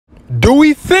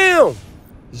Dewey Film.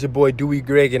 It's your boy Dewey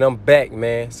Greg, and I'm back,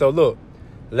 man. So look,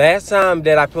 last time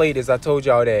that I played this, I told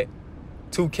y'all that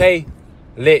 2K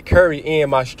let Curry in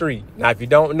my streak. Now, if you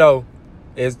don't know,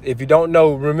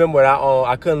 remember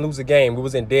I couldn't lose a game. We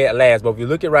was in dead last. But if you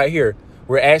look at right here,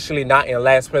 we're actually not in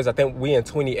last place. I think we in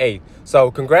 28th. So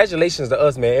congratulations to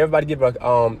us, man. Everybody give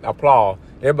applause.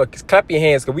 Everybody clap your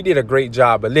hands because we did a great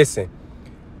job. But listen,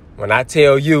 when I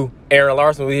tell you Aaron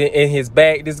Larson was in his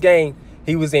bag this game,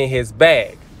 he was in his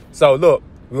bag. So look,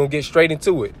 we're going to get straight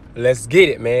into it. Let's get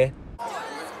it, man.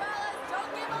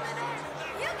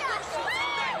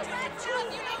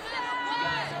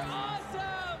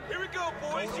 Here we go,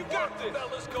 boys. You got this.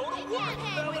 Fellas, go to work. Can't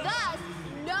hang with us.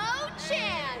 No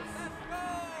chance.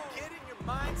 Getting your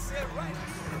mindset right.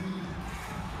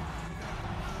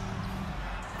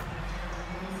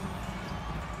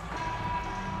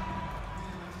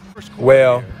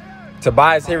 Well,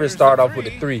 Tobias Harris started off with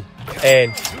a 3.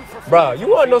 And, bro, you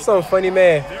want to know something funny,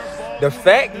 man? The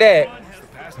fact that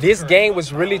this game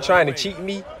was really trying to cheat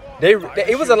me,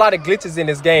 it was a lot of glitches in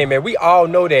this game, man. We all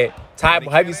know that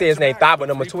Tybo, how you say his name, Tybo,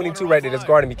 number 22 right there that's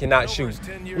guarding me, cannot shoot.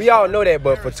 We all know that,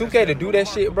 but for 2K to do that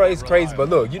shit, bro, it's crazy. But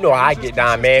look, you know how I get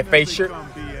down, man. Face shirt.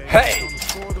 Hey!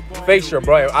 Face shirt,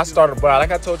 bro. I started, bro.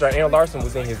 Like I told you, Aaron Larson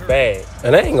was in his bag.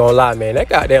 And I ain't gonna lie, man. That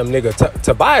goddamn nigga,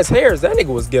 Tobias Harris, that nigga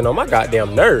was getting on my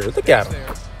goddamn nerves. Look at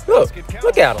him.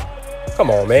 Look at him. Come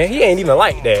on, man. He ain't even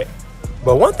like that.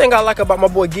 But one thing I like about my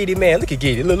boy Giddy, man, look at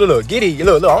Giddy. Look, Giddy.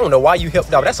 Look. I don't know why you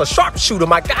helped out. That's a sharpshooter,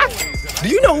 my guy. Do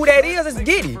you know who that is? It's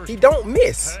Giddy. He don't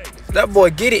miss. That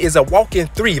boy Giddy is a walking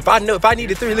 3. If I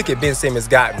need a 3, look at Ben Simmons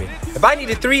got me. If I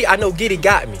need a 3, I know Giddy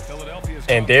got me.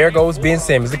 And there goes Ben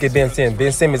Simmons. Look at Ben Simmons.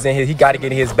 Ben Simmons in here. He got to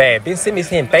get in his bag. Ben Simmons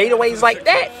hitting fadeaways like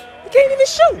that. He can't even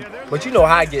shoot. But you know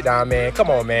how I get down, man. Come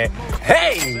on, man.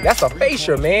 Hey, that's a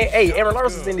facial, man. Hey, Aaron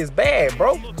Larson's in his bag,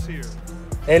 bro.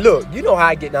 And look, you know how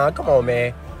I get down. Come on,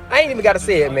 man. I ain't even got to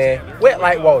say it, man. Wet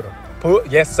like water.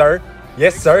 Yes, sir.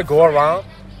 Yes, sir. Go around.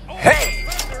 Hey,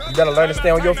 you got to learn to stay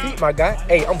on your feet, my guy.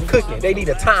 Hey, I'm cooking. They need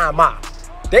a timeout.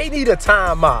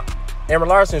 Aaron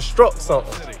Larson struck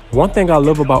something. One thing I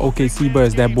love about OKC, bro,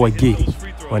 is that boy Giddy.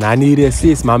 When I need an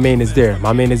assist, my man is there.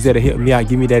 My man is there to help me out,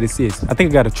 give me that assist. I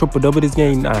think I got a triple-double this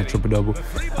game. Not a triple-double.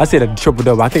 I said a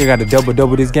triple-double. I think I got a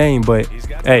double-double this game, but,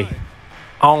 hey,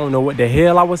 I don't know what the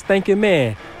hell I was thinking,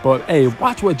 man. But, hey,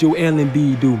 watch what Joel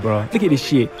Embiid do, bro. Look at this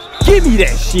shit. Give me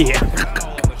that shit.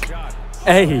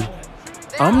 Hey,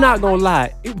 I'm not going to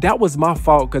lie. That was my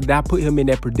fault because I put him in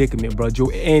that predicament, bro.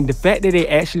 And the fact that they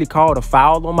actually called a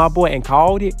foul on my boy and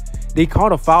called it, they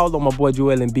called a foul on my boy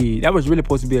Joel Embiid. That was really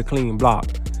supposed to be a clean block.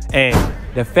 And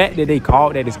the fact that they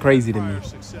called that is crazy to me.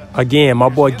 Again, my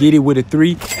boy Giddy with a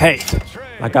 3. Hey,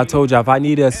 like I told you, if I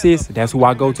need an assist, that's who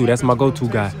I go to. That's my go-to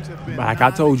guy. Like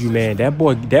I told you, man, that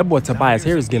boy Tobias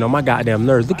Harris getting on my goddamn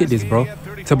nerves. Look at this, bro.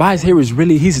 Tobias Harris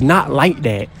really, he's not like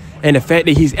that. And the fact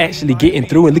that he's actually getting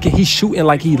through, and look at, he's shooting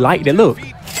like he like that. Look,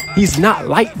 he's not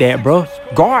like that, bro.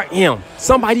 Guard him.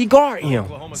 Somebody guard him.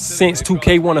 Since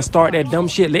 2K want to start that dumb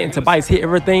shit, letting Tobias hit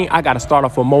everything, I got to start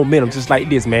off with momentum just like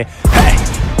this, man. Hey!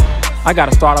 I got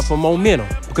to start off with momentum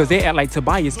because they act like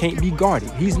Tobias can't be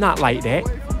guarded. He's not like that.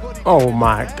 Oh,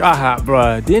 my God,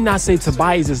 bro. Didn't I say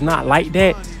Tobias is not like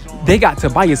that? They got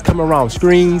Tobias coming around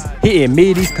screens, hitting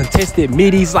middies, contested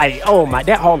middies. Like, oh, my,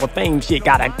 that Hall of Fame shit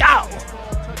got to go.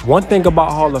 One thing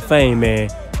about Hall of Fame, man,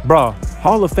 bro,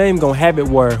 Hall of Fame gonna have it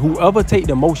where whoever take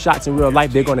the most shots in real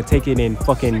life, they're gonna take it in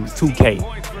fucking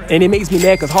 2K. And it makes me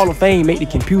mad because Hall of Fame make the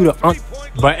computer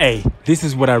But hey, this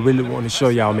is what I really want to show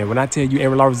y'all, man. When I tell you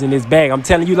Aaron Larson's in this bag, I'm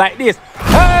telling you like this.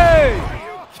 Hey!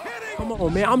 Come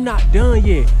on, man, I'm not done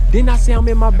yet. Didn't I say I'm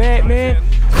in my bag, man?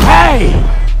 Hey!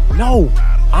 No,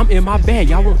 I'm in my bag.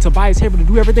 Y'all want Tobias Harris to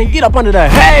do everything? Get up under the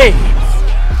hey!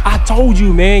 I told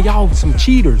you, man, y'all some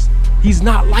cheaters. He's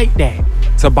not like that.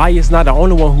 Tobias not the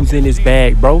only one who's in his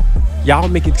bag, bro. Y'all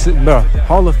make it, bro.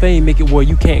 Hall of Fame make it where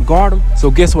you can't guard him. So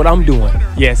guess what I'm doing?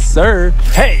 Yes, sir.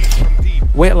 Hey,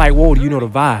 wet like water. You know the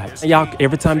vibes. Y'all,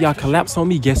 every time y'all collapse on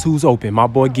me, guess who's open? My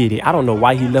boy Giddy. I don't know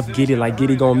why he left Giddy like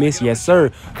Giddy gonna miss. Yes,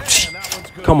 sir.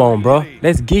 Come on, bro.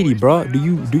 That's Giddy, bro. Do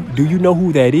you know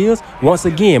who that is? Once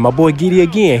again, my boy Giddy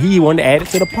again. He wanted to add it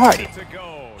to the party.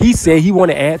 He said he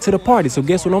want to add to the party. So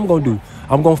guess what I'm going to do?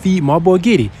 I'm going to feed my boy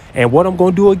Giddy. And what I'm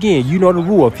going to do again, you know the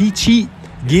rule. If he cheat,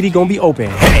 Giddy going to be open.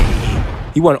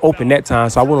 Hey! He wasn't open that time,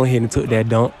 so I went on ahead and took that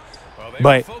dunk.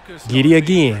 But Giddy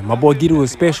again. My boy Giddy was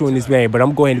special in this game, but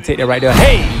I'm going to take that right there.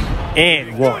 Hey!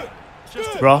 And one.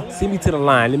 Bro, send me to the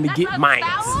line. Let me get mine.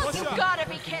 You gotta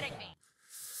be kidding me.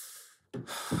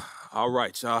 All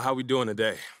right, y'all. How we doing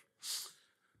today?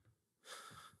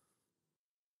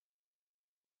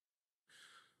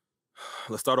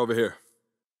 Let's start over here.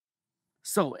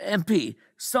 So, MP,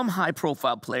 some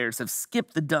high-profile players have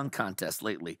skipped the dunk contest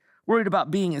lately, worried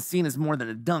about being seen as more than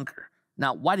a dunker.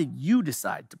 Now, why did you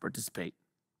decide to participate?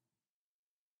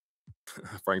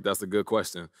 Frank, that's a good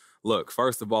question. Look,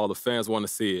 first of all, the fans want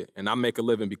to see it, and I make a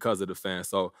living because of the fans.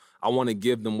 So I want to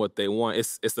give them what they want.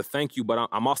 It's a thank you, but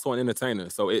I'm also an entertainer,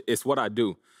 so it's what I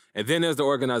do. And then there's the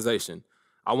organization.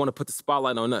 I want to put the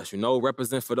spotlight on us,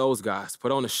 represent for those guys,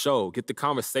 put on a show, get the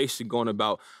conversation going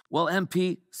about. Well,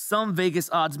 MP, some Vegas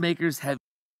odds makers have...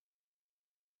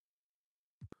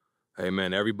 Hey,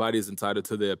 man, everybody's entitled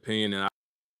to their opinion, and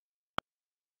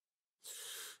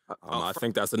I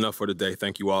think that's enough for today.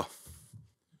 Thank you all.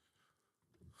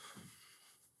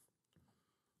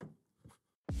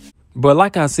 But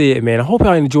like I said, man, I hope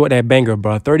y'all enjoyed that banger,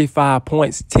 bro. 35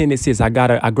 points, 10 assists. I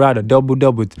grabbed a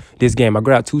double-double this game. I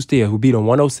grabbed 2 steals. We beat them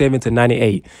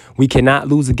 107-98. We cannot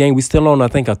lose a game. We still on, I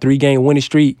think, a 3-game winning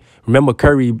streak. Remember,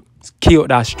 Curry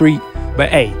killed our streak. But,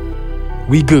 hey,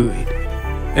 we good.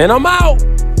 And I'm out.